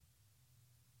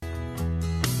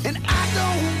And I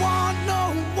don't want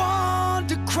no one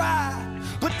to cry,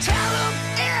 but tell them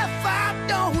if I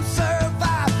don't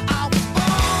survive, I was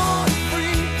born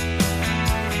free.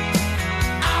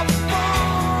 I was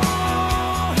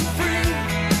born free.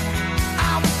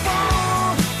 I was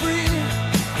born free.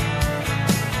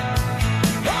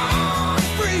 Born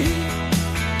free.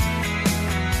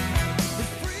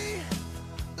 Free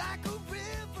like a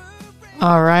river.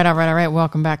 All right.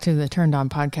 Welcome back to the Turned On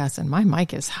Podcast. And my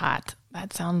mic is hot.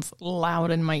 That sounds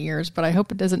loud in my ears, but I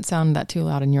hope it doesn't sound that too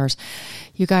loud in yours.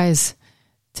 You guys,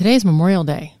 today's Memorial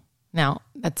Day. Now,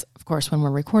 that's, of course, when we're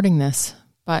recording this,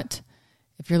 but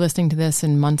if you're listening to this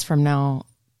in months from now,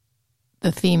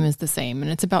 the theme is the same, and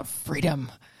it's about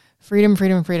freedom. Freedom.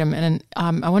 And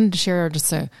I wanted to share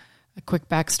just a quick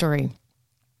backstory.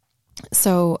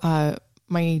 So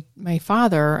my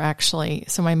father actually,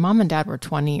 so my mom and dad were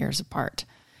 20 years apart.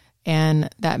 And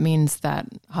that means that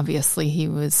obviously he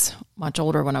was much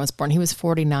older when I was born. He was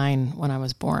 49 when I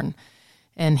was born.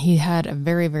 And he had a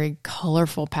very, very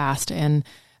colorful past. And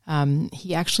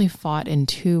he actually fought in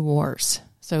 2 wars.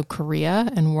 So Korea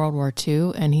and World War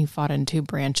II. And he fought in 2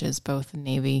 branches, both the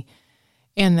Navy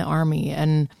and the Army.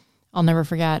 And I'll never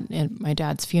forget at my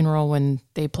dad's funeral when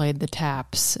they played the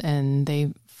taps and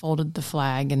they folded the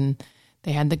flag and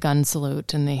they had the gun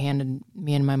salute and they handed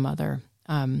me and my mother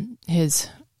his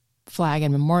flag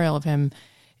and memorial of him.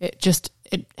 It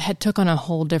had took on a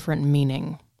whole different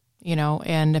meaning, you know.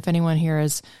 And if anyone here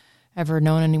has ever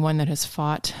known anyone that has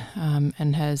fought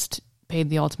and has paid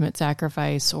the ultimate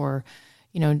sacrifice, or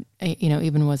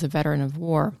even was a veteran of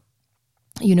war,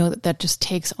 you know that just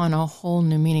takes on a whole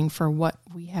new meaning for what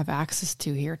we have access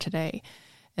to here today.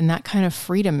 And that kind of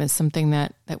freedom is something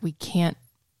that we can't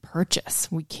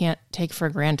purchase, we can't take for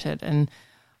granted. And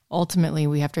ultimately,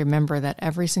 we have to remember that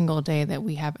every single day that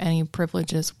we have any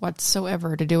privileges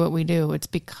whatsoever to do what we do, it's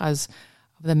because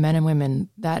of the men and women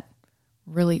that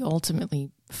really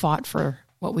ultimately fought for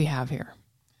what we have here.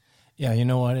 Yeah, you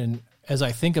know what? And as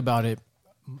I think about it,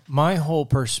 my whole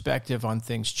perspective on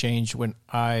things changed when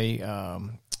I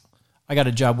got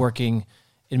a job working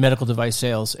in medical device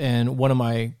sales, and one of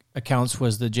my accounts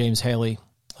was the James Haley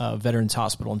Veterans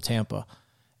Hospital in Tampa.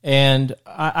 And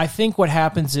I think what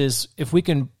happens is, if we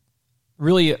can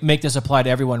really make this apply to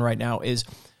everyone right now, is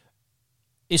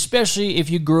especially if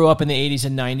you grew up in the 80s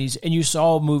and 90s and you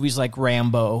saw movies like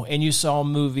Rambo and you saw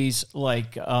movies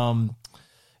like,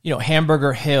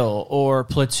 Hamburger Hill or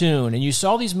Platoon, and you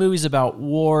saw these movies about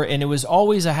war, and it was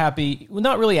always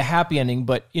not really a happy ending,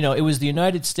 but, it was the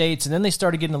United States, and then they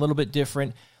started getting a little bit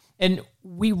different. And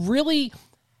we really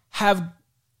have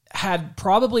had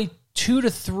probably 2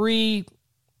 to 3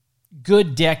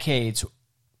 good decades,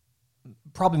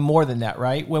 probably more than that,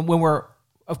 right? When we're,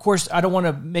 of course, I don't want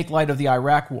to make light of the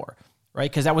Iraq War, right?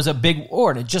 Because that was a big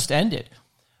war and it just ended.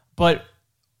 But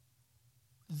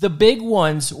the big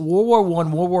ones, World War I,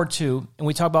 World War II, and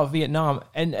we talk about Vietnam,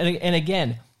 and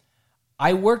again,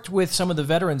 I worked with some of the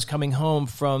veterans coming home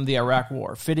from the Iraq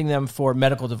War, fitting them for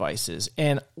medical devices.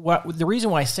 And the reason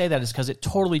why I say that is because it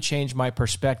totally changed my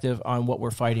perspective on what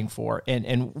we're fighting for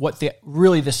and what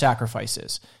the sacrifice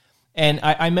is. And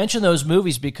I mention those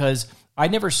movies because I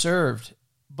never served,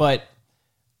 but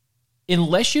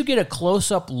unless you get a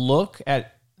close-up look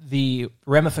at the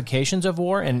ramifications of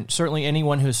war, and certainly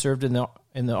anyone who has served in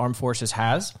the armed forces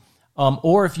has,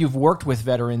 or if you've worked with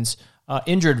veterans,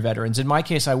 injured veterans. In my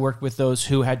case, I worked with those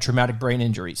who had traumatic brain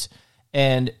injuries.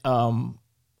 And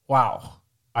wow,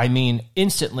 I mean,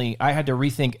 instantly I had to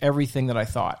rethink everything that I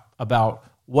thought about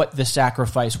what the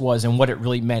sacrifice was and what it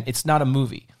really meant. It's not a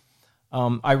movie.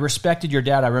 I respected your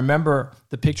dad. I remember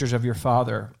the pictures of your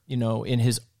father, in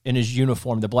his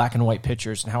uniform, the black and white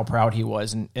pictures, and how proud he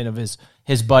was, and of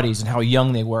his buddies and how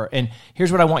young they were. And here's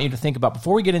what I want you to think about.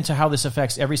 Before we get into how this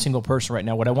affects every single person right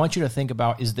now, what I want you to think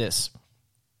about is this.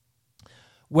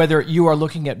 Whether you are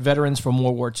looking at veterans from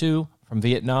World War II, from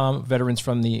Vietnam, veterans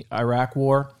from the Iraq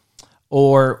War,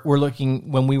 or we're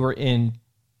looking when we were in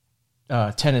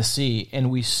Tennessee and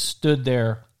we stood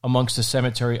there amongst a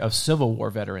cemetery of Civil War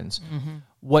veterans. Mm-hmm.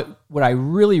 What I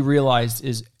really realized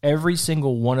is every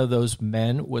single one of those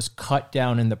men was cut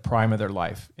down in the prime of their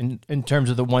life in terms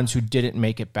of the ones who didn't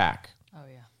make it back. Oh,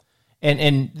 yeah.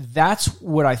 And that's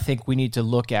what I think we need to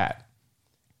look at,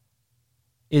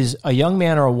 is a young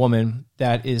man or a woman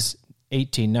that is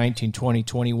 18, 19, 20,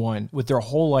 21 with their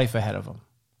whole life ahead of them,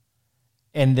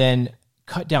 and then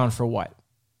cut down for what?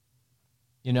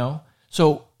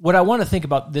 So what I want to think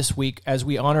about this week as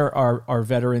we honor our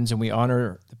veterans and we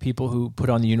honor the people who put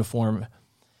on the uniform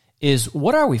is,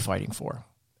 what are we fighting for?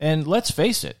 And let's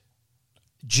face it,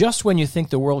 just when you think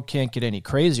the world can't get any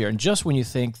crazier, and just when you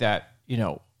think that,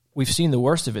 we've seen the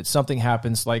worst of it. Something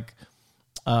happens like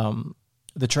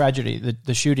the tragedy,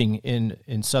 the shooting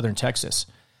in southern Texas,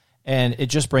 and it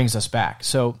just brings us back.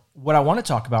 So what I want to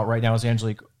talk about right now is,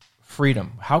 Angelique,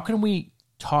 freedom. How can we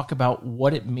talk about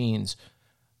what it means?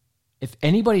 If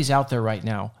anybody's out there right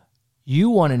now, you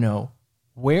want to know,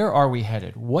 where are we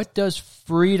headed? What does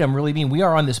freedom really mean? We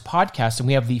are on this podcast and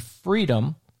we have the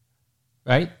freedom,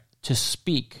 right, to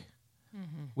speak.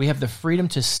 Mm-hmm. We have the freedom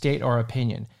to state our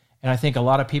opinion. And I think a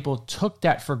lot of people took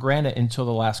that for granted until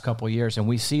the last couple of years. And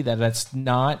we see that that's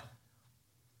not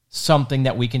something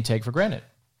that we can take for granted.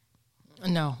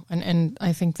 No. And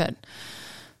I think that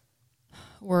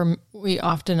we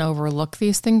often overlook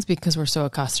these things because we're so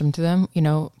accustomed to them. You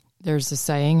know, there's a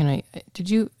saying, and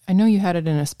I know you had it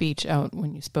in a speech out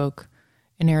when you spoke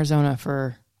in Arizona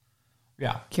for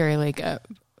Carrie Lake.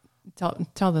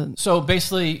 Tell them. So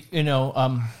basically, you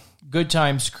know, good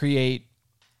times create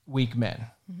weak men.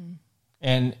 Mm-hmm.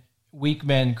 And weak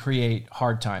men create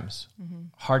hard times. Mm-hmm.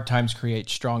 Hard times create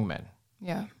strong men.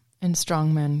 Yeah. And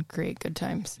strong men create good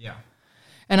times. Yeah.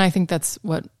 And I think that's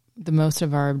what the most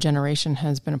of our generation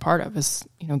has been a part of is,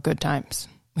 you know, good times.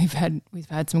 We've had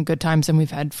some good times and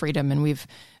we've had freedom, and we've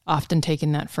often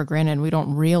taken that for granted. We do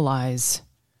not realize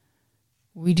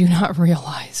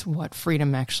what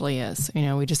freedom actually is. You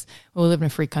know, we live in a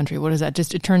free country. What is that?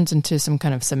 It turns into some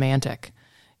kind of semantic,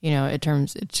 you know,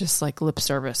 it's just like lip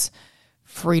service.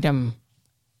 Freedom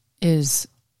is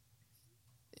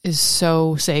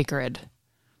so sacred.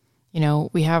 You know,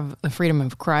 we have the freedom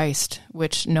of Christ,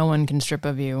 which no one can strip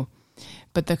of you,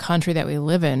 but the country that we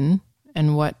live in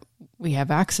and what we have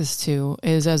access to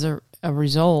is as a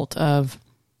result of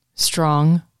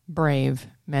strong, brave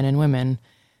men and women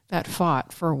that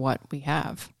fought for what we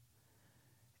have.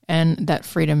 And that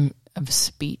freedom of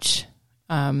speech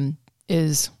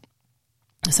is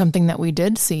something that we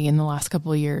did see in the last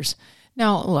couple of years.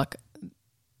 Now, look,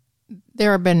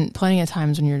 there have been plenty of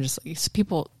times when you're just like,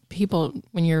 people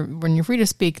when you're free to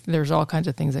speak, there's all kinds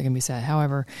of things that can be said.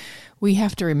 However, we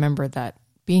have to remember that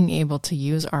being able to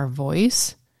use our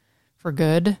voice for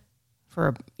good, for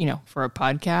a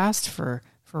podcast, for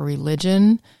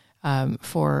religion,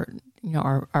 for, you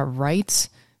know, our rights.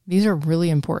 These are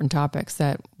really important topics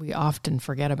that we often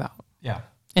forget about. Yeah.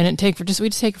 And we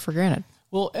just take it for granted.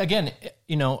 Well, again,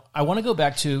 you know, I want to go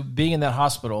back to being in that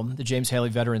hospital, the James Haley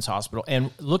Veterans Hospital,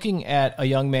 and looking at a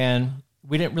young man.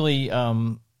 We didn't really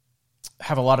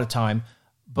have a lot of time,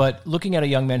 but looking at a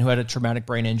young man who had a traumatic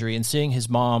brain injury and seeing his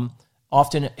mom,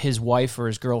 often his wife or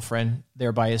his girlfriend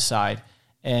there by his side,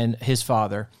 and his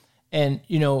father. And,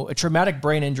 you know, a traumatic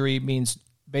brain injury means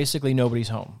basically nobody's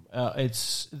home.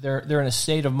 They're in a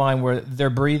state of mind where they're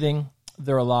breathing,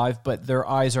 they're alive, but their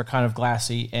eyes are kind of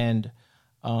glassy, and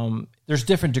there's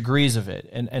different degrees of it.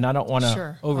 And I don't want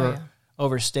to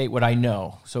overstate what I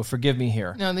know, so forgive me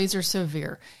here. No, these are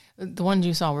severe. The ones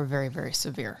you saw were very, very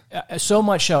severe. So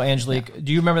much so, Angelique. Yeah.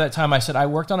 Do you remember that time I said I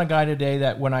worked on a guy today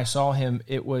that when I saw him,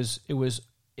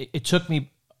 it took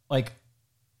me like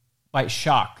by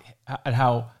shock at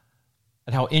how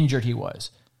injured he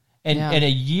was, and a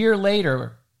year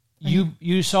later,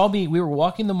 you saw me. We were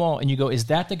walking the mall, and you go, "Is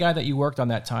that the guy that you worked on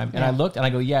that time?" And I looked, and I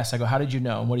go, "Yes." I go, "How did you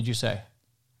know?" And what did you say?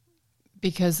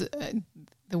 Because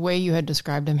the way you had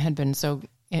described him had been so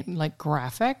like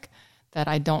graphic that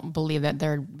I don't believe that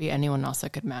there'd be anyone else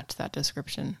that could match that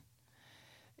description.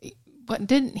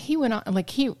 But he went on like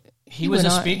he was a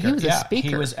speaker. He was a speaker.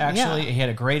 He was actually he had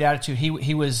a great attitude.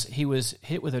 He was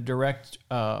hit with a direct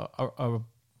a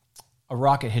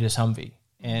rocket hit his Humvee,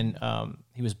 and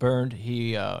he was burned.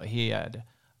 He had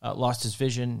lost his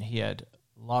vision. He had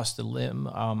lost a limb.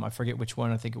 I forget which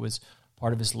one. I think it was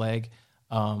part of his leg.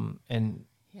 And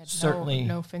he had certainly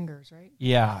no fingers, right?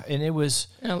 Yeah, and it was.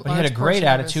 But he had a great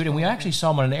attitude, and we actually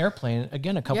saw him on an airplane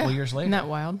again a couple of years later. Isn't that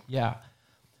wild? Yeah,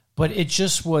 but it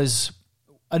just was.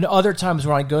 And other times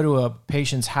when I go to a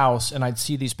patient's house and I'd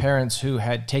see these parents who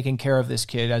had taken care of this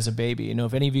kid as a baby. You know,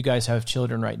 if any of you guys have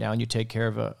children right now and you take care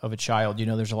of a child, you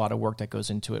know there's a lot of work that goes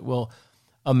into it. Well,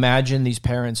 imagine these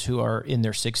parents who are in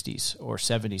their 60s or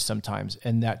 70s sometimes,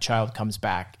 and that child comes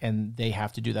back and they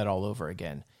have to do that all over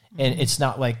again. And it's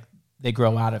not like they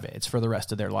grow out of it. It's for the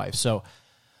rest of their life. So,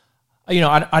 you know,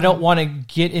 I don't want to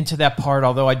get into that part,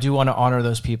 although I do want to honor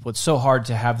those people. It's so hard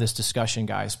to have this discussion,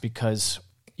 guys, because,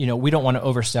 you know, we don't want to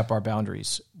overstep our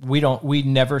boundaries. We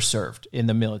never served in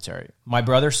the military. My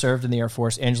brother served in the Air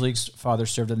Force. Angelique's father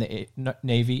served in the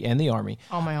Navy and the Army.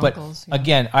 All my uncles. But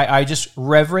again, I just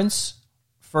reverence,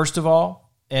 first of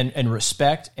all, and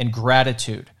respect and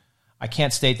gratitude. I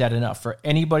can't state that enough. For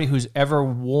anybody who's ever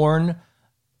worn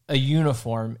a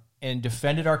uniform and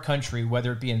defended our country,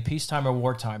 whether it be in peacetime or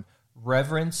wartime,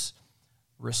 reverence,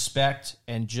 respect,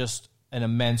 and just an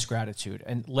immense gratitude.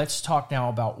 And let's talk now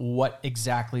about what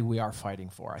exactly we are fighting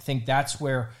for. I think that's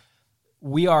where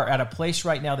we are at a place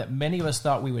right now that many of us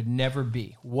thought we would never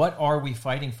be. What are we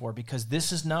fighting for? Because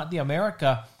this is not the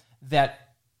America that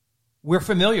we're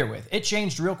familiar with. It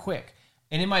changed real quick.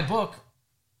 And in my book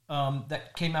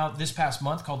that came out this past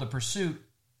month called The Pursuit,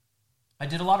 I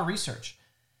did a lot of research.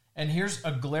 And here's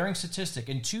a glaring statistic.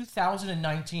 In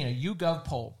 2019, a YouGov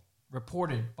poll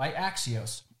reported by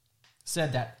Axios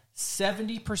said that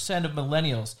 70% of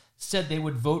millennials said they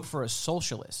would vote for a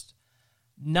socialist.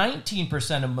 19%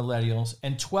 of millennials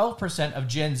and 12% of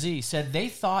Gen Z said they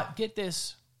thought, get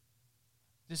this,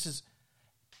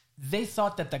 they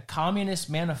thought that the Communist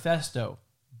Manifesto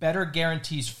better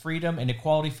guarantees freedom and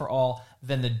equality for all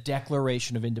than the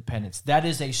Declaration of Independence. That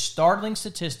is a startling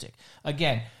statistic.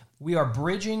 Again, we are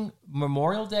bridging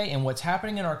Memorial Day and what's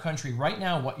happening in our country right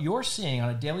now, what you're seeing on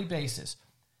a daily basis.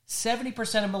 70%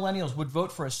 of millennials would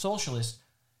vote for a socialist.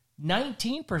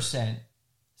 19%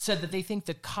 said that they think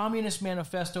the Communist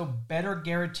Manifesto better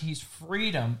guarantees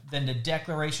freedom than the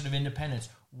Declaration of Independence.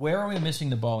 Where are we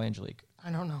missing the ball, Angelique? I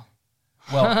don't know.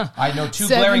 Well, I know two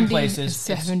glaring places.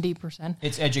 70%.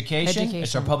 It's education.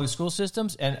 It's our public school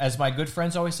systems. And as my good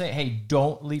friends always say, hey,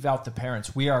 don't leave out the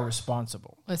parents. We are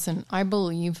responsible. Listen, I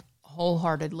believe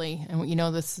wholeheartedly, and you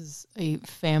know this is a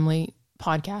family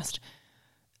podcast,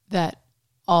 that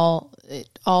all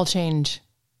change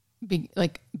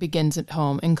begins at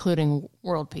home, including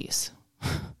world peace.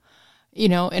 You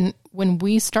know, and when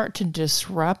we start to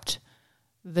disrupt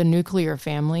the nuclear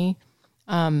family,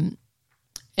 and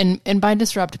by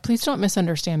disrupt, please don't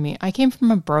misunderstand me. I came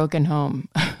from a broken home.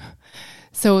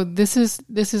 So this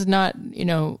is not, you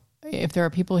know, if there are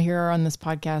people here on this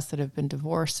podcast that have been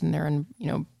divorced and they're in, you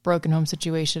know, broken home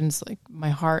situations, like my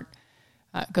heart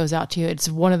goes out to you. It's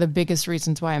one of the biggest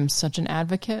reasons why I'm such an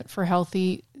advocate for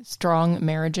healthy, strong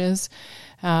marriages.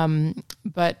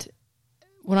 But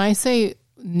when I say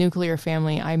nuclear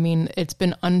family, I mean, it's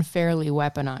been unfairly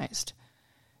weaponized.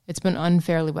 It's been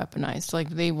unfairly weaponized. Like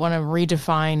they want to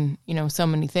redefine, you know, so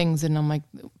many things. And I'm like,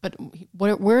 but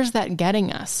where's that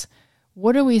getting us?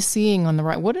 What are we seeing on the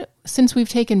right? Since we've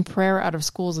taken prayer out of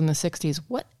schools in the 60s,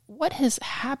 what has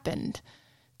happened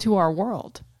to our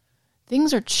world?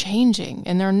 Things are changing,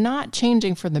 and they're not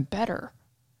changing for the better.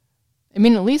 I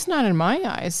mean, at least not in my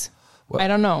eyes. Well, I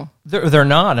don't know. They're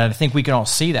not, and I think we can all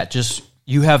see that. Just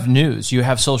you have news, you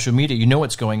have social media, you know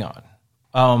what's going on.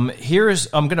 I'm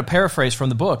going to paraphrase from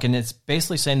the book, and it's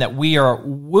basically saying that we are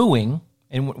wooing,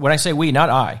 and when I say we, not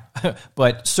I,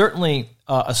 but certainly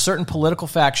a certain political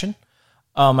faction.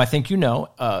 I think you know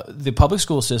the public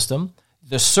school system,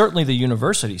 certainly the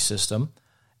university system,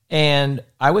 and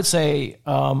I would say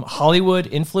Hollywood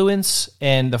influence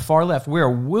and the far left. We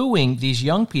are wooing these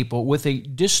young people with a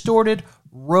distorted,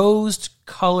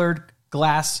 rose-colored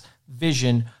glass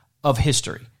vision of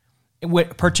history,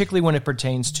 particularly when it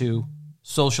pertains to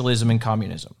socialism and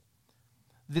communism.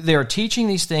 They are teaching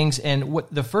these things, and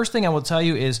the first thing I will tell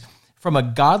you is, from a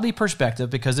godly perspective,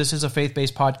 because this is a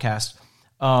faith-based podcast,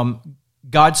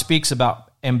 God speaks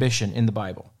about ambition in the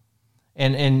Bible.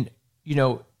 And you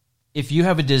know, if you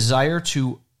have a desire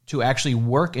to actually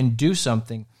work and do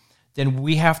something, then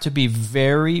we have to be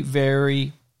very,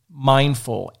 very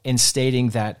mindful in stating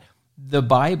that the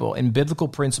Bible and biblical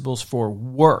principles for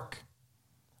work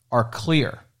are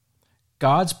clear.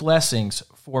 God's blessings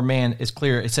for man is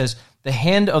clear. It says, the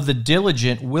hand of the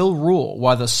diligent will rule,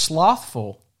 while the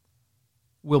slothful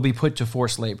will be put to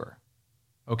forced labor.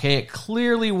 Okay, it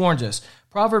clearly warns us.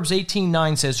 Proverbs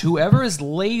 18:9 says, whoever is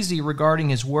lazy regarding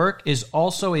his work is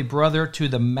also a brother to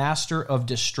the master of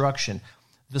destruction.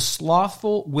 The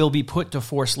slothful will be put to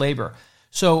forced labor.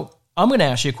 So I'm going to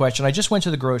ask you a question. I just went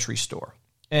to the grocery store.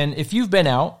 And if you've been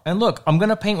out, and look, I'm going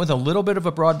to paint with a little bit of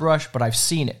a broad brush, but I've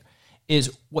seen it,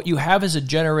 is what you have is a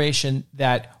generation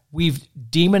that we've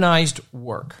demonized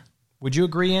work. Would you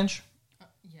agree, Ange?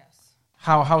 Yes.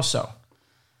 How so?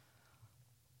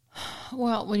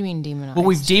 Well, what do you mean demonized? Well,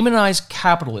 we've demonized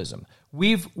capitalism.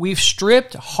 We've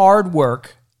stripped hard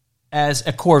work as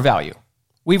a core value.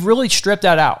 We've really stripped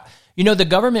that out. You know, the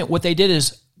government, what they did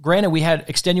is, granted, we had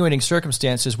extenuating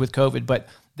circumstances with COVID, but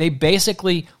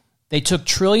they took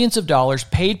trillions of dollars,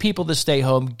 paid people to stay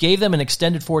home, gave them an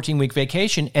extended 14-week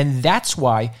vacation, and that's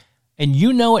why, and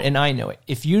you know it and I know it,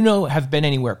 if you have been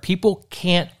anywhere, people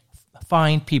can't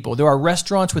find people. There are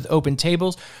restaurants with open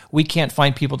tables. We can't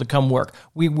find people to come work.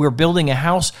 We're building a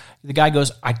house. The guy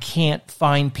goes, I can't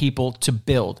find people to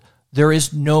build. There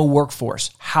is no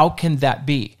workforce. How can that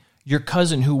be? Your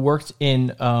cousin who worked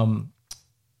in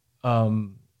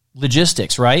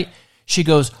logistics, right? She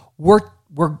goes, we're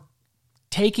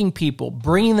taking people,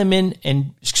 bringing them in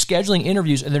and scheduling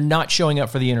interviews, and they're not showing up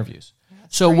for the interviews.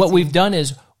 So what we've done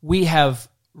is we have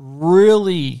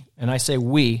really, and I say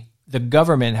we, the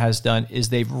government has done, is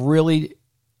they've really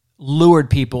lured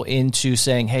people into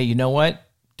saying, hey, you know what?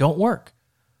 Don't work.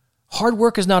 Hard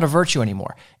work is not a virtue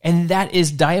anymore. And that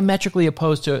is diametrically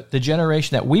opposed to the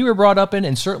generation that we were brought up in,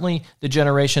 and certainly the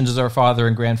generations of our father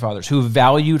and grandfathers who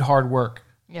valued hard work.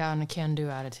 Yeah, and a can-do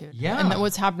attitude. Yeah. And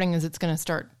what's happening is it's going to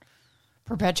start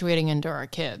perpetuating into our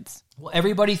kids. Well,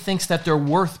 everybody thinks that they're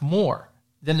worth more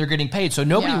than they're getting paid. So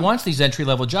nobody wants these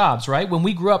entry-level jobs, right? When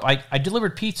we grew up, I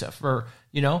delivered pizza for,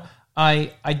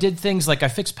 I did things like I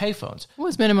fixed payphones. What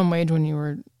was minimum wage when you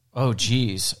were... Oh,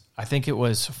 geez. I think it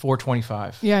was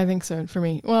 $4.25. Yeah, I think so for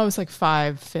me. Well, it was like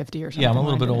 $5.50 or something. Yeah, I'm a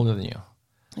little bit older than you.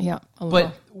 Yeah, a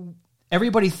little. But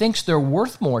everybody thinks they're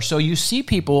worth more. So you see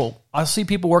people, I'll see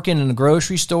people working in a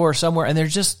grocery store or somewhere, and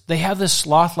they have this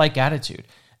sloth-like attitude.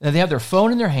 And they have their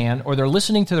phone in their hand, or they're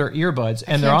listening to their earbuds,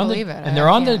 and they're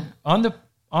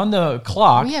on the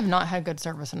clock. We have not had good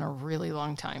service in a really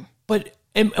long time. But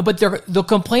they'll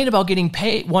complain about getting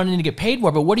paid, wanting to get paid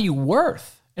more. But what are you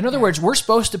worth? In other words, we're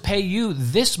supposed to pay you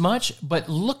this much, but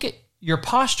look at your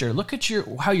posture. Look at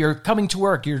how you're coming to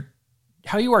work.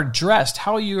 How you are dressed.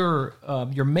 How your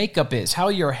makeup is. How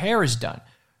your hair is done.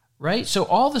 Right. So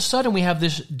all of a sudden, we have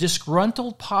this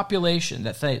disgruntled population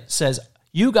that says,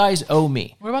 "You guys owe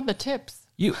me." What about the tips?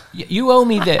 You owe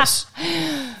me this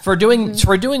for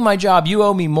doing my job. You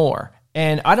owe me more,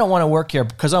 and I don't want to work here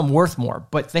because I'm worth more.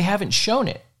 But they haven't shown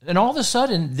it. And all of a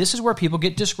sudden, this is where people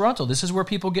get disgruntled. This is where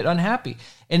people get unhappy.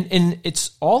 And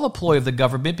it's all a ploy of the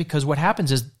government, because what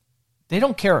happens is they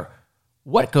don't care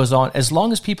what goes on as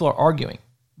long as people are arguing.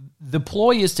 The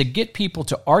ploy is to get people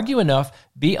to argue enough,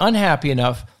 be unhappy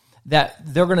enough that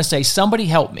they're going to say, somebody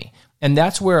help me. And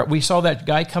that's where we saw that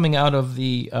guy coming out of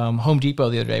the Home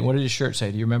Depot the other day. What did his shirt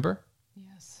say? Do you remember?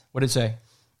 Yes. What did it say?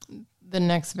 The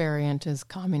next variant is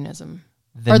communism.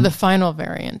 Or the final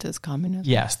variant is communism.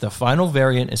 Yes, the final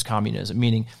variant is communism,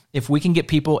 meaning if we can get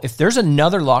people, if there's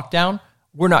another lockdown,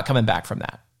 we're not coming back from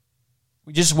that.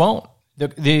 We just won't.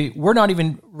 We're not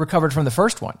even recovered from the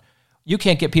first one. You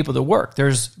can't get people to work.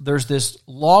 There's this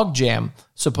log jam,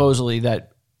 supposedly,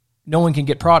 that no one can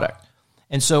get product.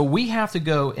 And so we have to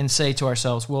go and say to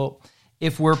ourselves, well,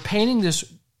 if we're painting this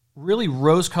really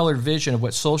rose-colored vision of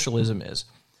what socialism is,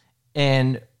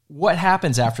 and what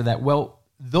happens after that, well,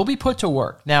 they'll be put to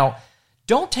work. Now,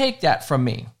 don't take that from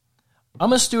me.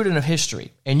 I'm a student of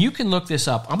history, and you can look this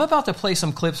up. I'm about to play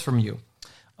some clips from you.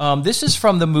 This is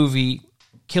from the movie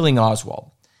Killing Oswald,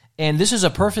 and this is a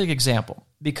perfect example,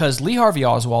 because Lee Harvey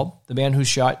Oswald, the man who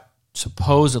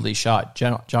supposedly shot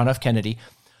John F. Kennedy,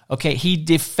 okay, he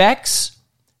defects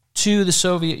to the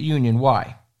Soviet Union.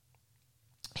 Why?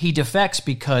 He defects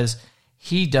because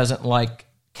he doesn't like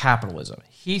capitalism.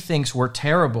 He thinks we're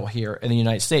terrible here in the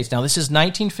United States. Now, this is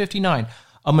 1959.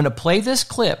 I'm going to play this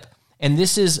clip, and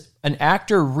this is an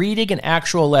actor reading an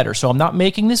actual letter. So I'm not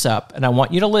making this up, and I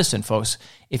want you to listen, folks.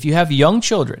 If you have young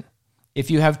children, if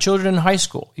you have children in high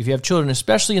school, if you have children,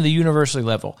 especially in the university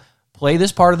level, play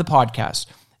this part of the podcast.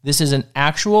 This is an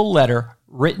actual letter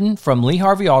written from Lee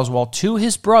Harvey Oswald to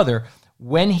his brother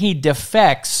when he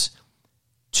defects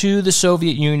to the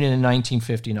Soviet Union in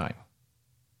 1959.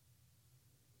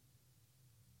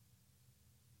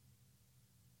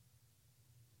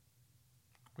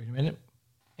 Wait a minute.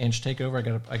 Ange, take over.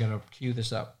 I gotta cue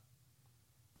this up.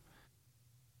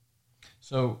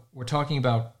 So we're talking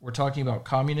about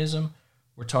communism.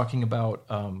 We're talking about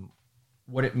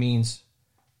what it means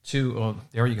to. Oh,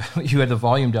 there you go. You had the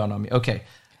volume down on me. Okay.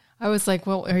 I was like,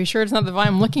 "Well, are you sure it's not the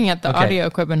volume?" I'm looking at the audio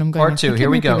equipment. I'm going. Part 2.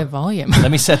 Here we go. The volume. Let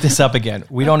me set this up again.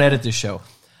 We don't edit this show.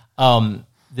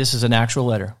 This is an actual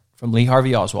letter from Lee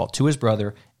Harvey Oswald to his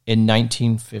brother in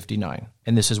 1959,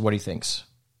 and this is what he thinks.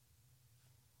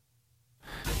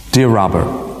 Dear Robert,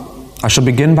 I shall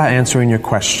begin by answering your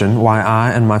question why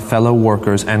I and my fellow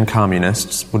workers and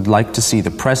communists would like to see the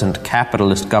present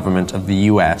capitalist government of the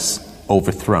U.S.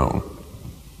 overthrown.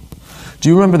 Do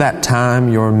you remember that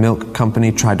time your milk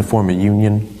company tried to form a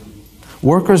union?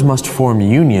 Workers must form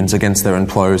unions against their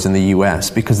employers in the U.S.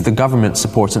 because the government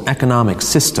supports an economic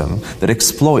system that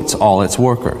exploits all its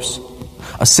workers.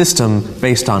 A system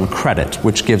based on credit,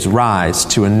 which gives rise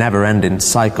to a never-ending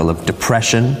cycle of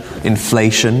depression,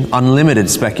 inflation, unlimited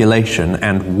speculation,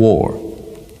 and war.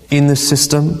 In this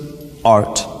system,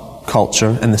 art,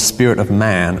 culture, and the spirit of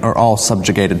man are all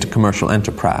subjugated to commercial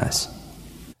enterprise.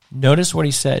 Notice what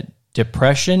he said.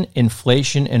 Depression,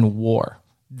 inflation, and war.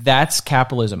 That's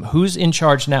capitalism. Who's in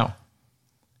charge now?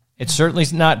 It's certainly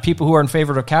not people who are in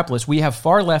favor of capitalists. We have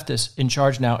far leftists in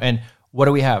charge now. And what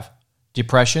do we have?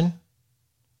 Depression,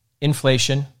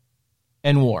 inflation,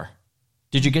 and war.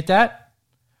 Did you get that?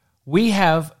 We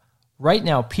have right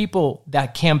now people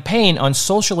that campaign on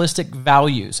socialistic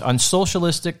values, on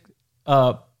socialistic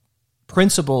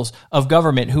principles of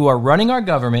government who are running our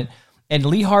government. And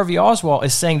Lee Harvey Oswald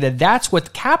is saying that that's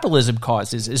what capitalism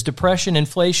causes, is depression,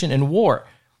 inflation, and war.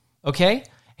 Okay?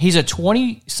 He's a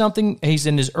 20-something, he's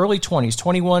in his early 20s,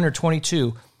 21 or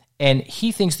 22, and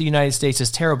he thinks the United States is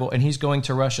terrible, and he's going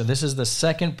to Russia. This is the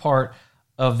second part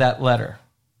of that letter.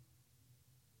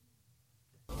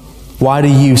 Why do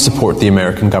you support the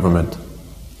American government?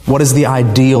 What is the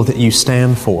ideal that you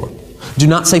stand for? Do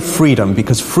not say freedom,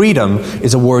 because freedom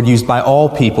is a word used by all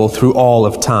people through all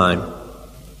of time.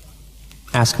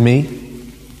 Ask me,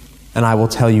 and I will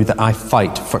tell you that I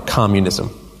fight for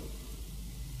communism.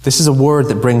 This is a word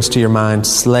that brings to your mind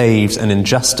slaves and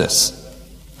injustice.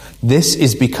 This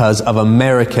is because of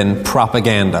American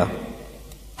propaganda.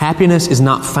 Happiness is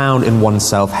not found in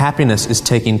oneself. Happiness is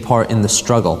taking part in the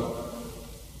struggle.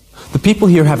 The people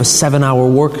here have a 7-hour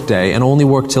work day and only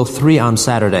work till 3 on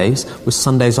Saturdays, with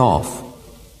Sundays off.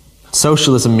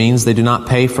 Socialism means they do not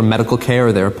pay for medical care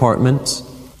or their apartments.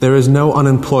 There is no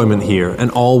unemployment here, and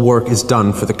all work is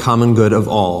done for the common good of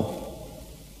all.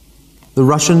 The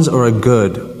Russians are a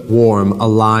good, warm,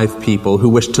 alive people who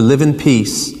wish to live in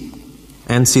peace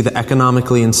and see the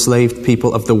economically enslaved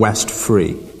people of the West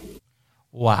free.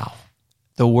 Wow.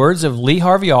 The words of Lee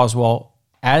Harvey Oswald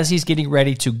as he's getting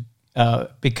ready to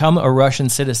become a Russian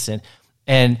citizen,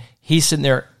 and he's sitting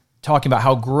there talking about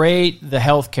how great the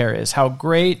healthcare is, how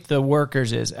great the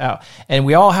workers is, and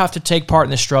we all have to take part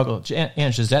in the struggle.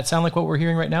 Ange, does that sound like what we're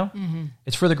hearing right now? Mm-hmm.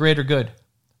 It's for the greater good.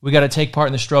 We got to take part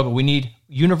in the struggle. We need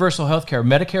universal healthcare,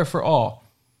 Medicare for all,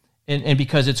 and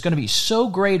because it's going to be so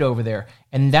great over there.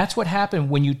 And that's what happened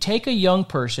when you take a young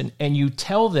person and you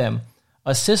tell them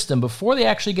a system before they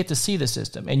actually get to see the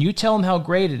system, and you tell them how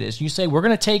great it is. You say, we're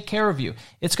going to take care of you.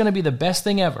 It's going to be the best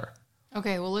thing ever.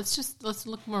 Okay, well, let's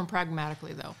look more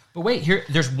pragmatically, though. But wait,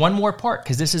 there's one more part,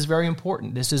 because this is very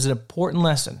important. This is an important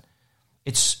lesson.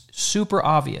 It's super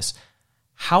obvious.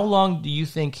 How long do you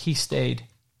think he stayed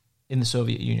in the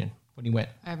Soviet Union when he went?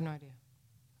 I have no idea.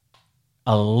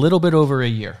 A little bit over a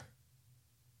year.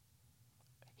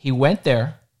 He went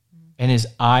there, and his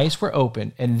eyes were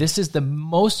open. And this is the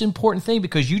most important thing,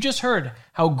 because you just heard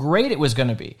how great it was going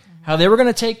to be, how they were going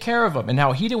to take care of him, and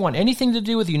how he didn't want anything to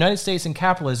do with the United States and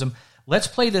capitalism. Let's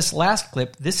play this last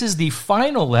clip. This is the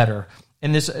final letter,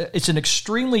 and it's an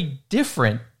extremely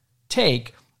different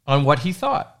take on what he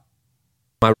thought.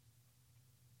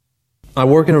 I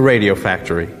work in a radio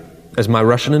factory. As my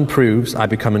Russian improves, I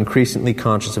become increasingly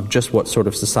conscious of just what sort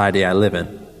of society I live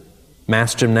in.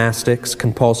 Mass gymnastics,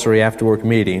 compulsory after-work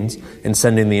meetings, and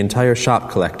sending the entire shop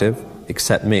collective,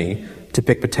 except me, to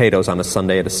pick potatoes on a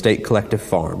Sunday at a state collective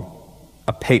farm.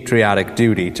 A patriotic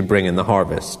duty to bring in the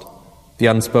harvest. The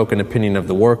unspoken opinion of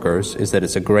the workers is that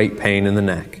it's a great pain in the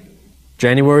neck.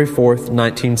 January 4th,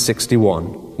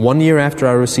 1961. 1 year after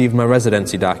I received my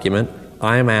residency document,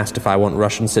 I am asked if I want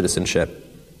Russian citizenship.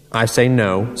 I say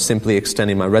no, simply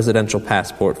extending my residential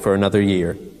passport for another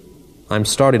year. I'm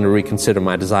starting to reconsider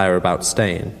my desire about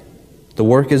staying. The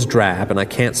work is drab, and I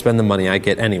can't spend the money I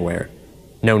get anywhere.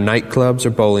 No nightclubs or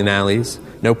bowling alleys,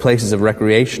 no places of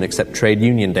recreation except trade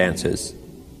union dances.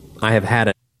 I have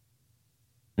had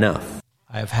enough.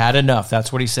 I have had enough.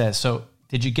 That's what he says. So,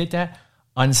 did you get that?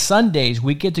 On Sundays,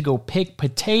 we get to go pick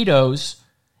potatoes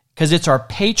because it's our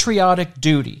patriotic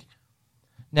duty.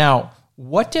 Now,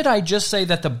 what did I just say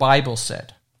that the Bible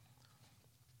said?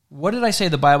 What did I say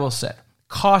the Bible said?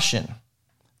 Caution.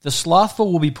 The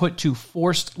slothful will be put to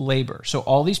forced labor. So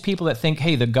all these people that think,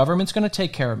 hey, the government's going to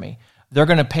take care of me. They're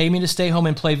going to pay me to stay home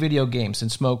and play video games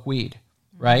and smoke weed,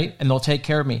 right? And they'll take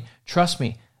care of me. Trust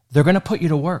me, they're going to put you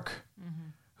to work. Mm-hmm.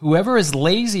 Whoever is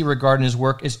lazy regarding his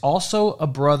work is also a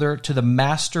brother to the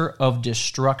master of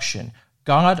destruction.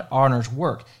 God honors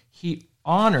work. He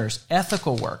honors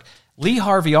ethical work. Lee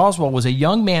Harvey Oswald was a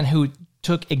young man who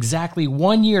took exactly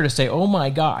 1 year to say, oh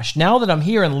my gosh, now that I'm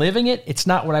here and living it, it's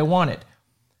not what I wanted.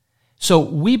 So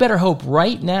we better hope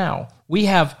right now we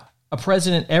have a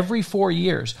president every 4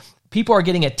 years. People are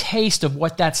getting a taste of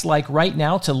what that's like right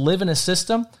now to live in a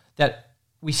system that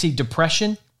we see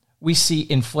depression, we see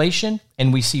inflation,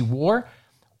 and we see war.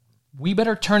 We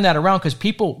better turn that around because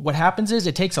people, what happens is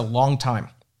it takes a long time.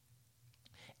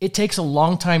 It takes a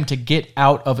long time to get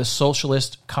out of a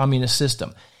socialist communist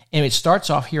system. And it starts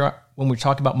off here when we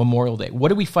talk about Memorial Day. What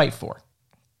do we fight for?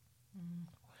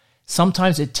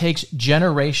 Sometimes it takes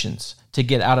generations to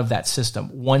get out of that system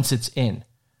once it's in.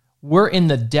 We're in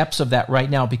the depths of that right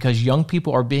now because young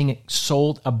people are being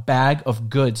sold a bag of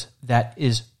goods that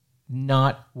is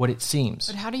not what it seems.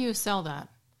 But how do you sell that?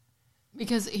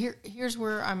 Because here's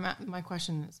where I'm at. My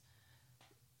question is,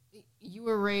 you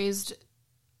were raised,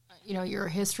 you're a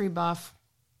history buff,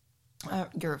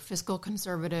 you're a fiscal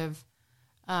conservative,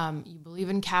 you believe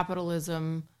in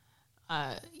capitalism,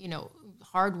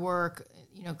 hard work,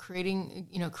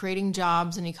 creating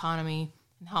jobs and economy,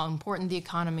 and how important the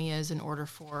economy is in order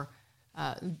for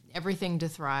everything to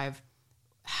thrive.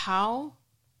 How?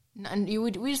 And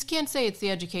we just can't say it's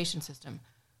the education system.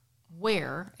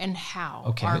 Where and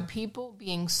how are people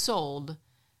being sold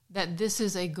that this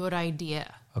is a good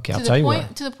idea? Okay, I'll tell you where.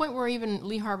 To the point where even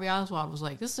Lee Harvey Oswald was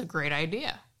like, this is a great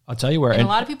idea. I'll tell you where. And a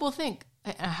lot of people think,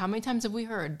 how many times have we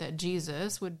heard that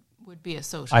Jesus would be a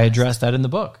socialist? I addressed that in the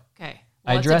book. Okay.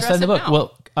 I addressed that in the book. Now.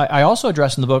 Well, I also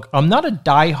addressed in the book, I'm not a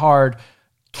diehard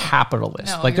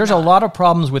capitalist. No, there's a lot of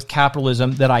problems with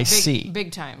capitalism that I see.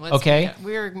 Big time.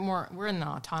 We're in the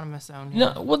autonomous zone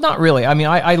here. No, well, not really. I mean,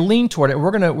 I lean toward it.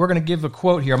 We're gonna give a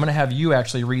quote here. I'm gonna have you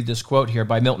actually read this quote here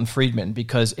by Milton Friedman,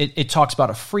 because it talks about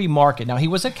a free market. Now, he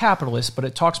was a capitalist, but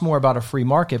it talks more about a free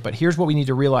market. But here's what we need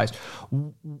to realize.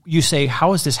 You say,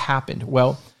 how has this happened?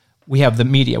 Well, we have the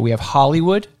media. We have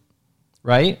Hollywood,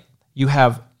 right? You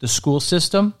have the school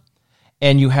system,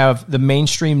 and you have the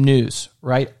mainstream news,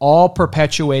 right? All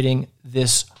perpetuating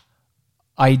this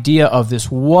idea of this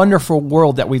wonderful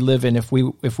world that we live in if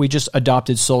we just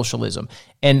adopted socialism.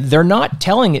 And they're not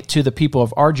telling it to the people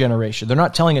of our generation. They're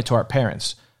not telling it to our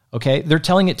parents, okay? They're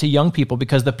telling it to young people,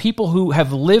 because the people who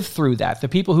have lived through that, the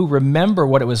people who remember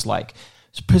what it was like,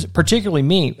 particularly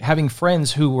me, having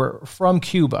friends who were from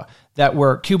Cuba that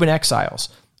were Cuban exiles,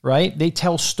 right? They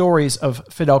tell stories of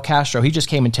Fidel Castro. He just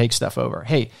came and takes stuff over.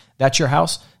 Hey, that's your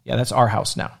house? Yeah, that's our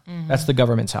house now. Mm-hmm. That's the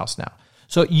government's house now.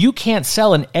 So you can't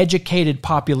sell an educated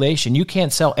population. You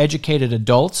can't sell educated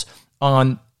adults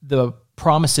on the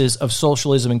promises of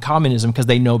socialism and communism because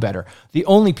they know better. The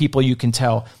only people you can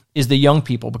tell is the young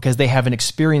people, because they haven't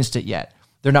experienced it yet.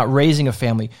 They're not raising a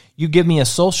family. You give me a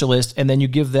socialist and then you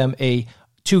give them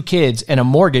 2 kids and a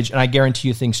mortgage, and I guarantee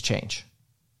you things change.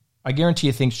 I guarantee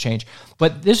you things change.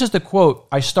 But this is the quote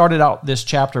I started out this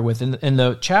chapter with, and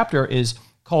the chapter is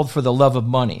called For the Love of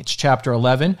Money. It's chapter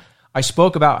 11. I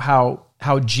spoke about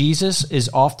how Jesus is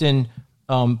often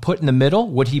put in the middle.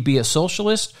 Would he be a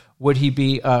socialist? Would he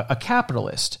be a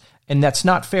capitalist? And that's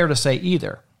not fair to say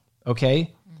either,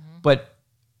 okay? Mm-hmm. But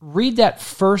read that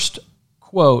first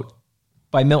quote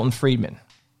by Milton Friedman.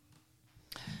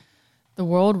 The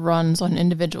world runs on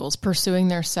individuals pursuing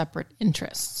their separate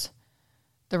interests.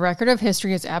 The record of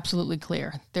history is absolutely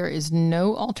clear. There is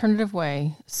no alternative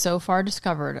way so far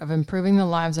discovered of improving the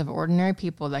lives of ordinary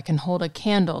people that can hold a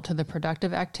candle to the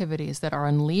productive activities that are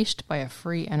unleashed by a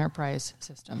free enterprise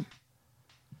system.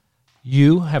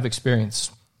 You have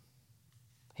experience.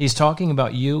 He's talking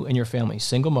about you and your family,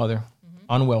 single mother,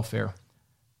 on welfare.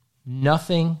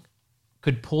 Nothing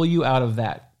could pull you out of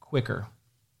that quicker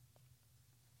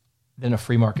than a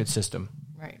free market system.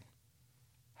 Right.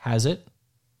 Has it?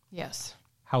 Yes.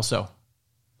 How so?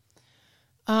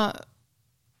 Well,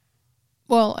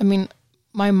 I mean,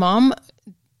 my mom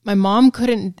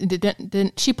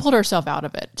didn't she pulled herself out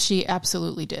of it. She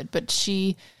absolutely did, but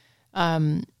she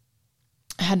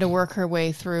had to work her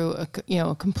way through a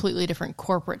completely different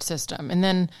corporate system. And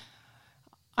then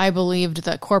I believed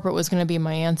that corporate was going to be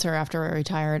my answer after I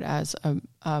retired as a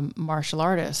martial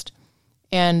artist.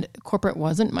 And corporate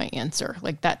wasn't my answer.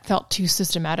 Like, that felt too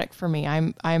systematic for me.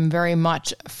 I'm very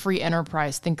much a free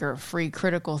enterprise thinker, free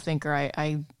critical thinker.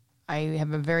 I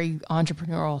have a very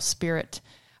entrepreneurial spirit.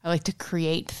 I like to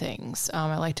create things.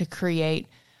 I like to create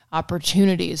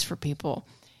opportunities for people.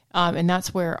 And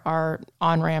that's where our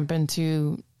on-ramp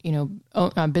into,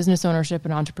 business ownership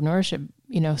and entrepreneurship,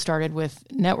 started with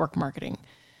network marketing.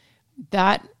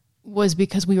 That was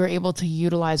because we were able to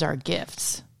utilize our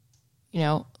gifts.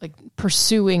 Like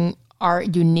pursuing our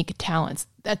unique talents.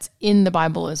 That's in the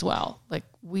Bible as well. Like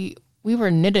we were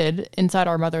knitted inside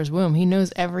our mother's womb. He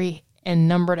knows and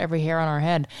numbered every hair on our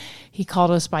head. He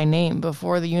called us by name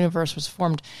before the universe was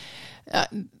formed.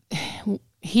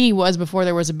 He was before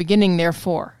there was a beginning,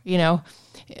 therefore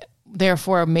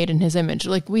made in his image.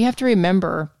 Like, we have to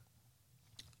remember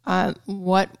how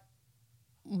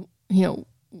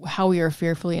we are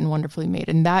fearfully and wonderfully made.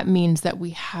 And that means that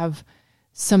we have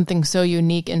something so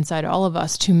unique inside all of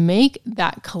us to make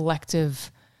that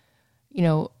collective,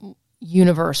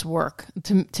 universe work,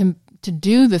 to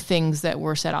do the things that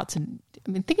we're set out to.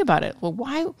 I mean, think about it. Well,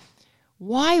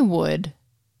 why would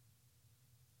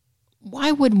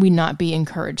we not be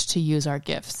encouraged to use our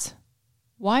gifts?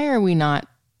 Why are we not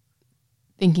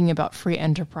thinking about free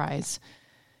enterprise?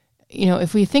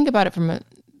 If we think about it from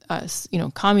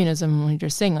communism, when you're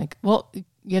just saying like, well,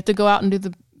 you have to go out and do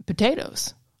the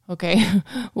potatoes. Okay.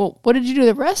 Well, what did you do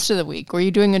the rest of the week? Were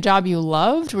you doing a job you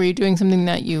loved? Were you doing something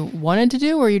that you wanted to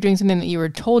do? Or were you doing something that you were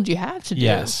told you had to do?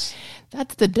 Yes.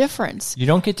 That's the difference. You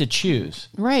don't get to choose.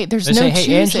 Right. There's They no say, hey,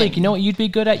 choosing. Angelique, you know what you'd be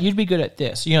good at? You'd be good at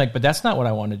this. You're like, but that's not what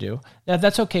I want to do.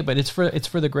 That's okay, but it's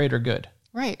for the greater good.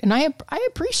 Right. And I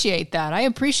appreciate that. I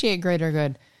appreciate greater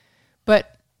good.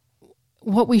 But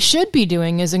what we should be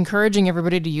doing is encouraging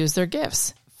everybody to use their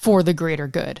gifts for the greater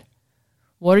good.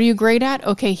 What are you great at?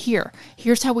 Okay,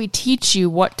 here's how we teach you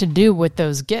what to do with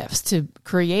those gifts to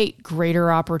create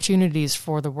greater opportunities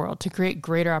for the world, to create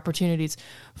greater opportunities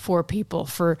for people,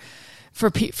 for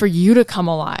you to come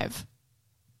alive.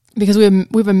 Because we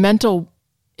have a mental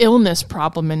illness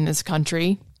problem in this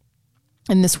country,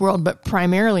 in this world, but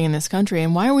primarily in this country.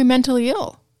 And why are we mentally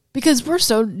ill? Because we're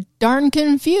so darn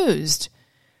confused.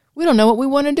 We don't know what we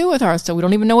want to do with ourselves. We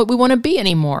don't even know what we want to be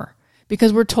anymore.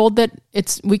 Because we're told that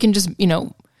we can just,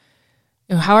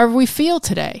 however we feel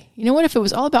today. You know what? If it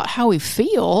was all about how we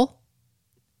feel,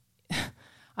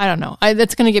 I don't know.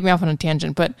 That's going to get me off on a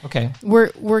tangent, but okay.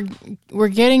 We're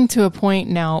getting to a point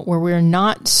now where we're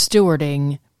not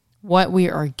stewarding what we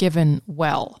are given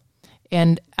well.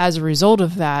 And as a result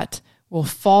of that, we'll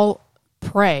fall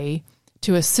prey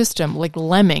to a system like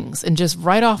lemmings and just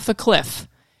right off the cliff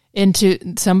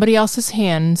into somebody else's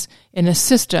hands in a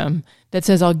system that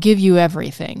says, I'll give you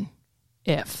everything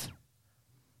if.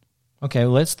 Okay,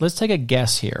 let's take a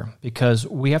guess here, because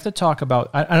we have to talk about,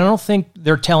 I don't think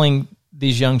they're telling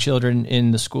these young children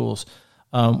in the schools,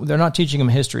 they're not teaching them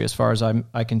history as far as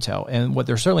I can tell. And what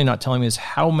they're certainly not telling me is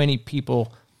how many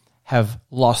people have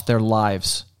lost their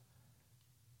lives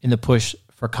in the push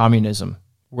for communism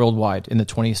worldwide in the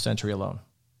 20th century alone.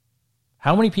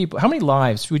 How many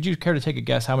lives, would you care to take a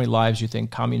guess how many lives you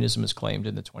think communism has claimed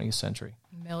in the 20th century?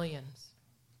 Millions.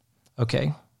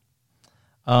 Okay.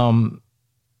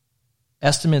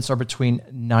 Estimates are between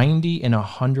 90 and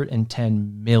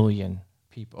 110 million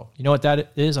people. You know what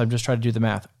that is? I'm just trying to do the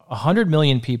math. 100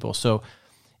 million people. So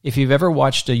if you've ever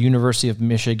watched a University of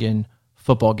Michigan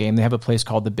football game, they have a place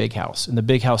called the Big House, and the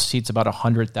Big House seats about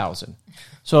 100,000.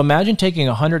 So imagine taking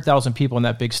 100,000 people in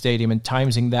that big stadium and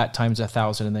timesing that times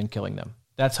 1,000 and then killing them.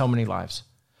 That's how many lives.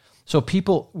 So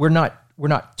people, we're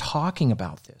not talking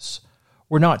about this.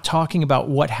 We're not talking about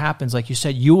what happens. Like you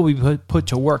said, you will be put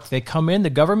to work. They come in, the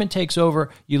government takes over,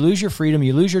 you lose your freedom,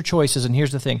 you lose your choices, and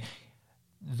here's the thing.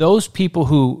 Those people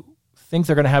who think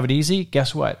they're going to have it easy,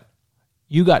 guess what?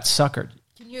 You got suckered.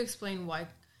 Can you explain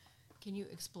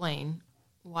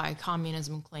why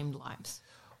communism claimed lives?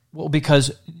 Well,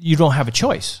 because you don't have a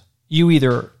choice. You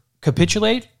either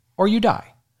capitulate or you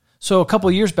die. So a couple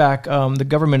of years back, the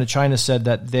government of China said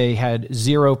that they had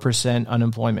 0%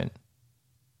 unemployment.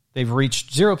 They've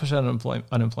reached 0% unemployment.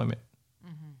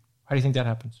 Mm-hmm. How do you think that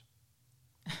happens?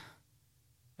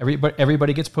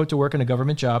 Everybody gets put to work in a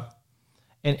government job.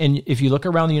 And if you look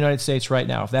around the United States right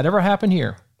now, if that ever happened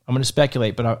here, I'm going to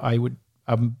speculate, but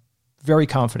I'm very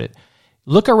confident.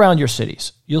 Look around your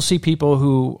cities. You'll see people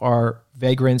who are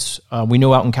vagrants. We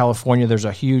know out in California there's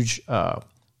a huge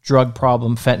drug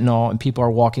problem, fentanyl, and people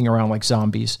are walking around like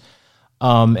zombies.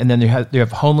 And then you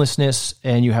have homelessness,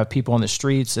 and you have people on the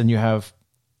streets, and you have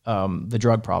the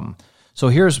drug problem. So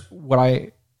here's what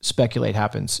I speculate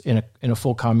happens in a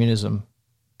full communism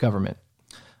government.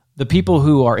 The people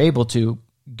who are able to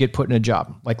get put in a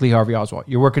job, like Lee Harvey Oswald.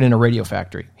 You're working in a radio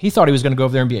factory. He thought he was going to go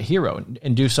over there and be a hero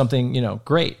and do something,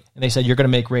 great. And they said, you're going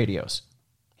to make radios.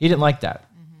 He didn't like that.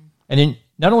 Mm-hmm. And then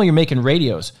not only you're making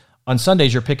radios, on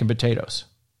Sundays you're picking potatoes.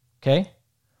 Okay?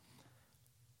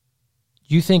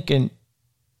 You think in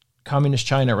communist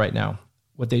China right now,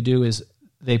 what they do is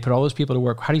they put all those people to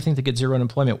work. How do you think they get zero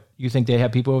unemployment? You think they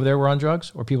have people over there who are on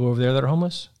drugs or people over there that are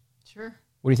homeless? Sure.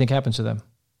 What do you think happens to them?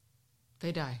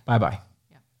 They die. Bye-bye.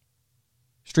 Yeah.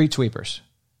 Street sweepers.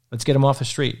 Let's get them off the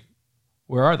street.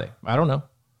 Where are they? I don't know.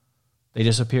 They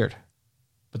disappeared.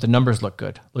 But the numbers look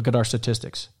good. Look at our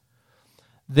statistics.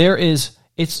 Here's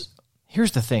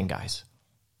the thing, guys.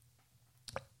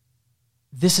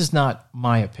 This is not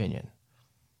my opinion.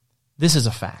 This is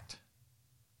a fact.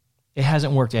 It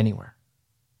hasn't worked anywhere.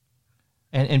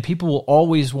 And people will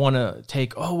always want to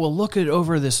take, look at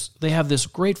over this. They have this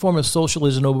great form of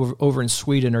socialism over in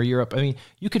Sweden or Europe. I mean,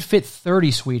 you could fit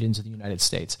 30 Swedens in the United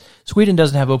States. Sweden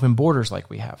doesn't have open borders like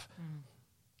we have.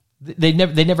 They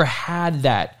never had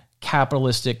that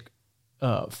capitalistic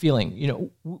feeling.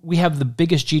 We have the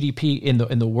biggest GDP in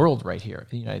the world right here in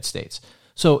the United States.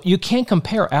 So you can't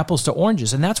compare apples to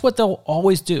oranges, and that's what they'll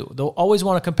always do. They'll always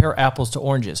want to compare apples to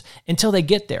oranges until they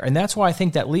get there, and that's why I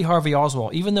think that Lee Harvey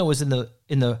Oswald, even though it was in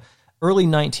the early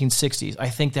 1960s. I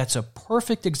think that's a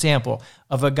perfect example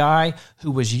of a guy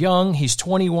who was young. He's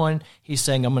 21. He's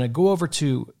saying, I'm going to go over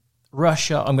to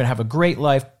Russia. I'm going to have a great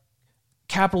life.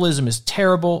 Capitalism is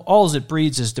terrible. All it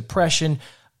breeds is depression.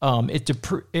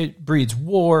 It breeds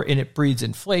war, and it breeds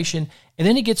inflation. And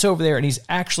then he gets over there, and he's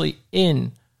actually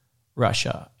in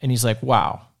Russia. And he's like,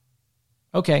 wow,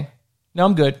 okay, now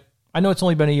I'm good. I know it's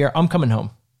only been a year. I'm coming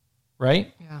home,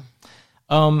 right?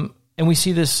 Yeah. And we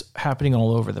see this happening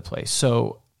all over the place.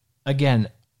 So, again,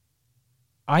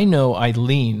 I know I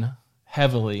lean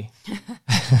heavily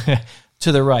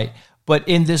to the right. But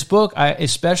in this book,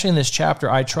 especially in this chapter,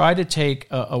 I try to take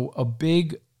a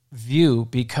big view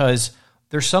because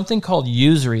there's something called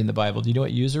usury in the Bible. Do you know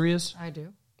what usury is? I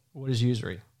do. What is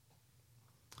usury?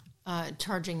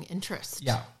 Charging interest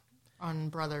on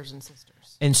brothers and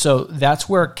sisters. And so that's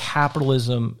where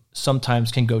capitalism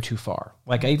sometimes can go too far.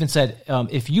 Like I even said,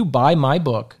 if you buy my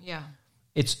book,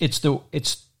 it's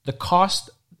the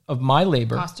cost of my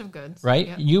labor, cost of goods, right?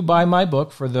 Yep. You buy my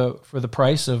book for the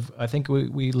price of, I think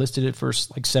we listed it for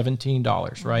like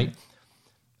 $17, right?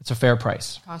 It's a fair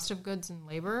price. Cost of goods and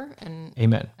labor, and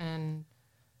amen, and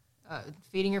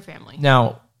feeding your family.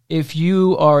 Now, if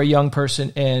you are a young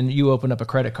person and you open up a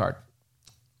credit card,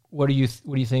 what do you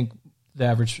think the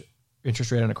average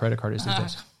interest rate on a credit card is these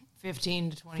days?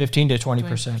 15 to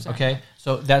 20%. Okay,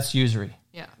 so that's usury.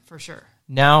 Yeah, for sure.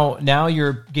 Now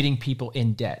you're getting people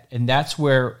in debt, and that's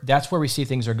where we see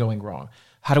things are going wrong.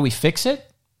 How do we fix it?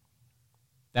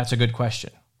 That's a good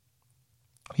question.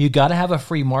 You got to have a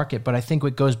free market, but I think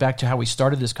what goes back to how we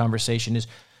started this conversation is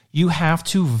you have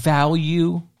to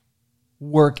value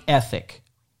work ethic.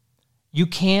 You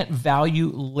can't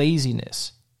value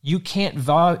laziness. You can't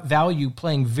value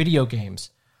playing video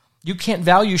games. You can't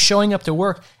value showing up to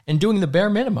work and doing the bare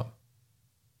minimum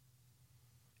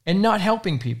and not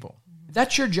helping people.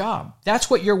 That's your job. That's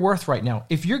what you're worth right now.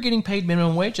 If you're getting paid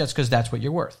minimum wage, that's because that's what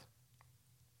you're worth.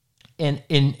 And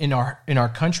in our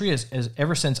country, as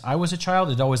ever since I was a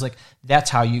child, it's always like, that's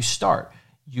how you start.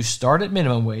 You start at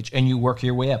minimum wage and you work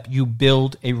your way up. You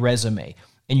build a resume,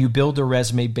 and you build a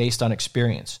resume based on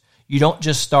experience. You don't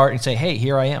just start and say, hey,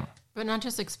 here I am. But not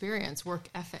just experience, work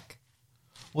ethic.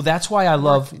 Well, that's why I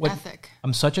love ethic.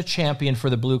 I'm such a champion for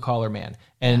the blue collar man.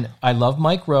 And I love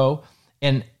Mike Rowe.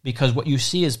 And because what you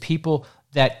see is people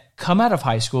that come out of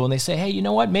high school and they say, hey, you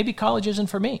know what? Maybe college isn't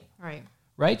for me.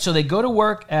 Right? So they go to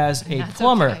work as a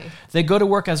plumber. Okay. They go to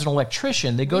work as an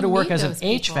electrician. They go to work as an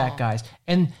HVAC guys.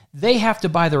 And they have to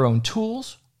buy their own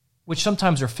tools, which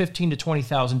sometimes are $15,000 to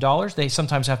 $20,000. They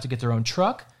sometimes have to get their own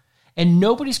truck. And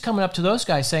nobody's coming up to those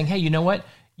guys saying, hey, you know what?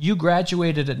 You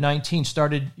graduated at 19,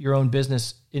 started your own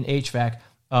business in HVAC.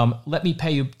 Let me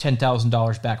pay you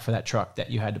 $10,000 back for that truck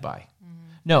that you had to buy.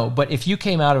 No, but if you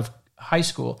came out of high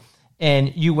school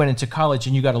and you went into college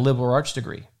and you got a liberal arts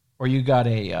degree, or you got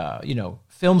a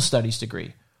film studies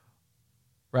degree,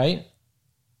 right?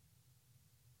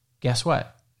 Guess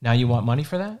what? Now you want money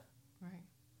for that?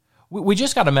 Right. We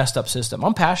just got a messed up system.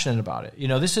 I'm passionate about it.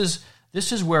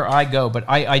 This is where I go, but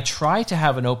I try to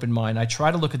have an open mind. I try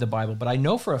to look at the Bible, but I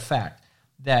know for a fact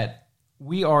that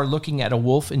we are looking at a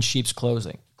wolf in sheep's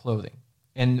clothing.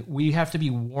 And we have to be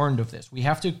warned of this. We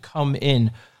have to come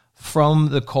in from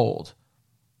the cold.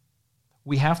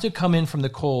 We have to come in from the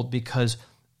cold because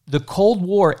the Cold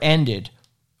War ended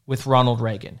with Ronald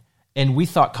Reagan, and we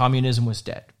thought communism was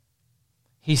dead.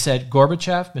 He said,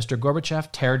 Mr. Gorbachev,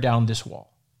 tear down this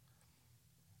wall.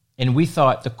 And we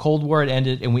thought the Cold War had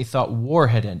ended, and we thought war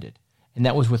had ended. And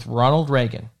that was with Ronald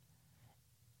Reagan.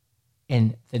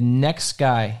 And the next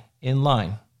guy in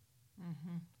line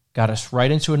got us right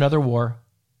into another war,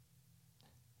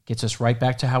 gets us right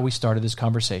back to how we started this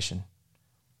conversation.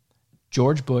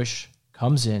 George Bush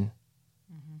comes in,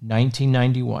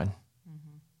 1991,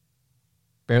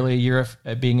 barely a year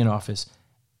of being in office,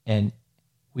 and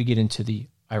we get into the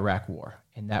Iraq War,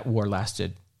 and that war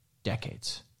lasted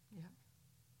decades. Yeah.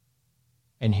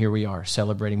 And here we are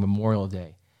celebrating Memorial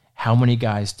Day. How many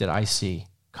guys did I see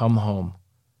come home?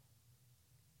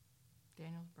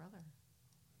 Daniel's brother.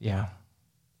 Yeah.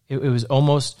 It was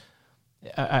almost,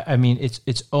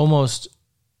 it's almost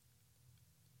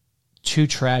too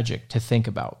tragic to think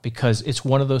about, because it's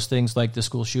one of those things like the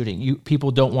school shooting.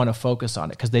 People don't want to focus on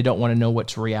it because they don't want to know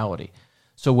what's reality.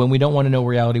 So when we don't want to know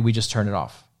reality, we just turn it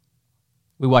off.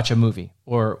 We watch a movie,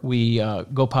 or we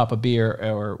go pop a beer,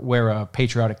 or wear a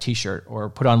patriotic T-shirt, or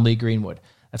put on Lee Greenwood.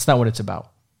 That's not what it's about.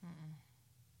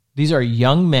 These are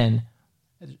young men.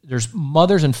 There's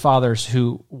mothers and fathers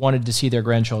who wanted to see their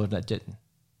grandchildren that didn't.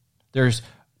 There's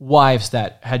wives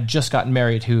that had just gotten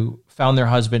married who found their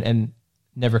husband and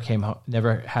never came home,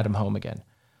 never had him home again.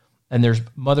 And there's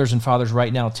mothers and fathers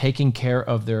right now taking care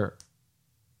of their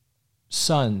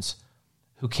sons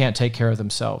who can't take care of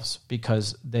themselves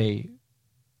because they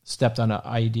stepped on an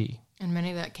IED. And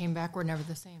many that came back were never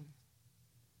the same.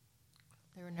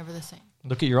 They were never the same.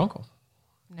 Look at your uncle.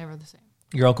 Never the same.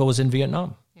 Your uncle was in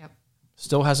Vietnam. Yep.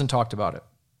 Still hasn't talked about it.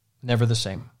 Never the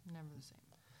same. Never the same.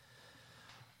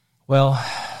 Well,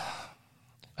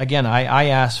 again, I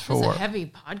asked for... It's a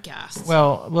heavy podcast.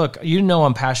 Well, look, you know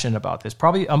I'm passionate about this.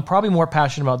 I'm probably more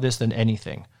passionate about this than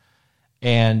anything.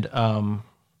 And I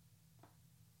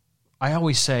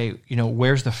always say,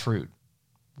 where's the fruit?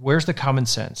 Where's the common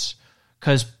sense?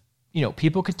 Because,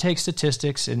 people could take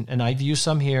statistics, and I've used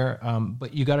some here,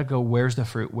 but you got to go, where's the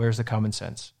fruit? Where's the common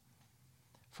sense?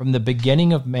 From the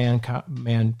beginning of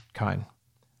mankind,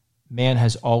 man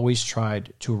has always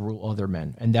tried to rule other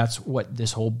men. And that's what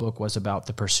this whole book was about,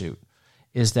 The Pursuit,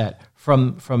 is that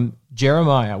from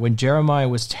Jeremiah, when Jeremiah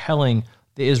was telling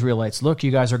the Israelites, look,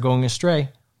 you guys are going astray.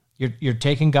 You're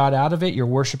taking God out of it. You're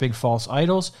worshiping false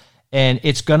idols, and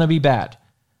it's going to be bad.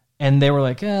 And they were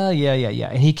like, yeah.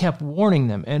 And he kept warning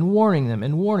them and warning them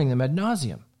and warning them ad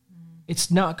nauseum.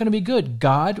 It's not going to be good.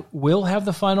 God will have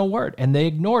the final word. And they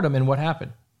ignored him, and what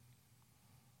happened?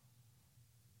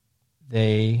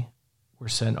 They were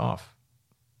sent off.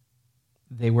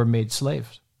 They were made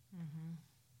slaves. Mm-hmm.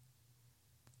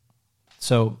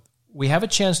 So we have a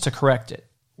chance to correct it.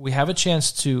 We have a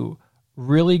chance to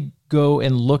really go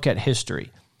and look at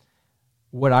history.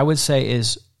 What I would say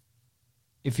is,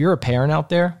 if you're a parent out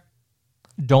there,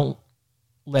 don't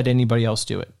let anybody else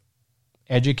do it.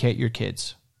 Educate your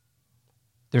kids.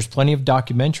 There's plenty of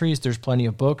documentaries. There's plenty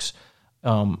of books.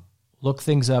 Look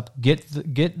things up. Get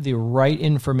the right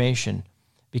information,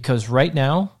 because right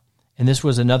now, and this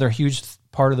was another huge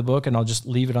part of the book, and I'll just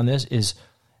leave it on this, is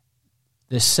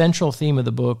the central theme of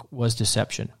the book was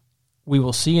deception. We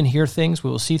will see and hear things.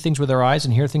 We will see things with our eyes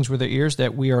and hear things with our ears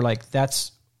that we are like,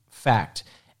 that's fact,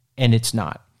 and it's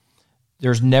not.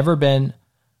 There's never been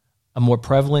a more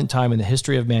prevalent time in the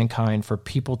history of mankind for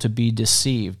people to be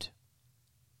deceived.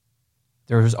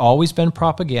 There has always been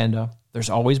propaganda. There's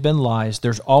always been lies.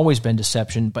 There's always been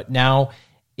deception. But now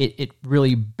it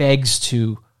really begs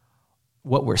to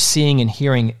what we're seeing and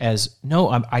hearing as, no,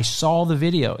 I saw the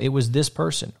video. It was this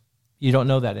person. You don't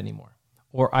know that anymore.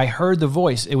 Or I heard the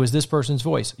voice. It was this person's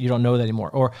voice. You don't know that anymore.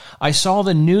 Or I saw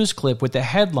the news clip with the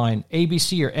headline,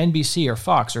 ABC or NBC or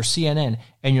Fox or CNN,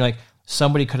 and you're like,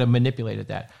 somebody could have manipulated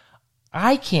that.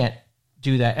 I can't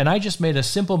do that. And I just made a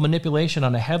simple manipulation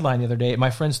on a headline the other day. And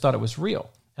my friends thought it was real.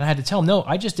 And I had to tell them, no,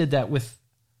 I just did that with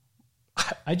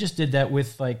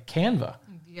like Canva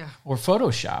or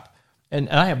Photoshop. And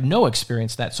I have no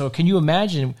experience that. So can you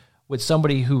imagine what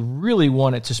somebody who really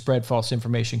wanted to spread false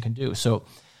information can do? So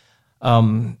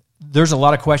there's a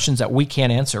lot of questions that we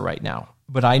can't answer right now.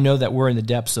 But I know that we're in the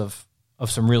depths of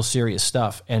some real serious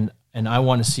stuff. And I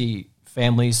want to see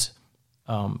families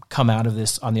come out of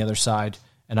this on the other side,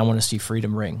 and I want to see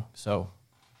freedom ring. So,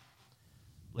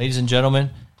 ladies and gentlemen,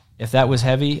 if that was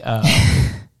heavy,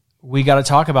 we got to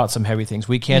talk about some heavy things.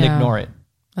 We can't ignore it.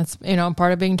 That's,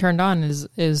 part of being turned on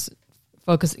is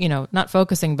focus, not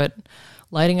focusing, but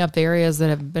lighting up the areas that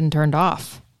have been turned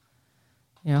off.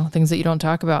 Things that you don't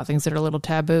talk about, things that are a little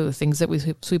taboo, things that we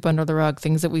sweep under the rug,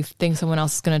 things that we think someone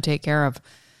else is going to take care of.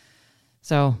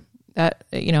 So that,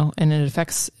 and it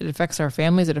affects our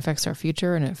families, it affects our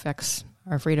future, and it affects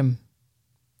our freedom.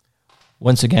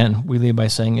 Once again, we leave by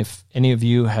saying, if any of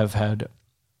you have had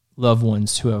loved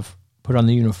ones who have put on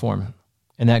the uniform,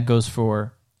 and that goes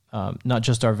for not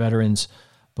just our veterans,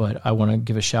 but I want to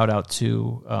give a shout out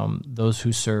to those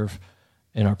who serve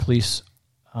in our police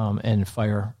and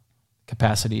fire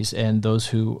capacities, and those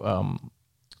who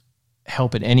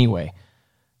help in any way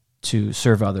to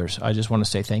serve others. I just want to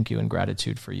say thank you and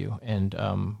gratitude for you. And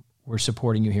we're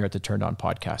supporting you here at the Turned On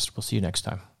Podcast. We'll see you next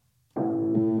time.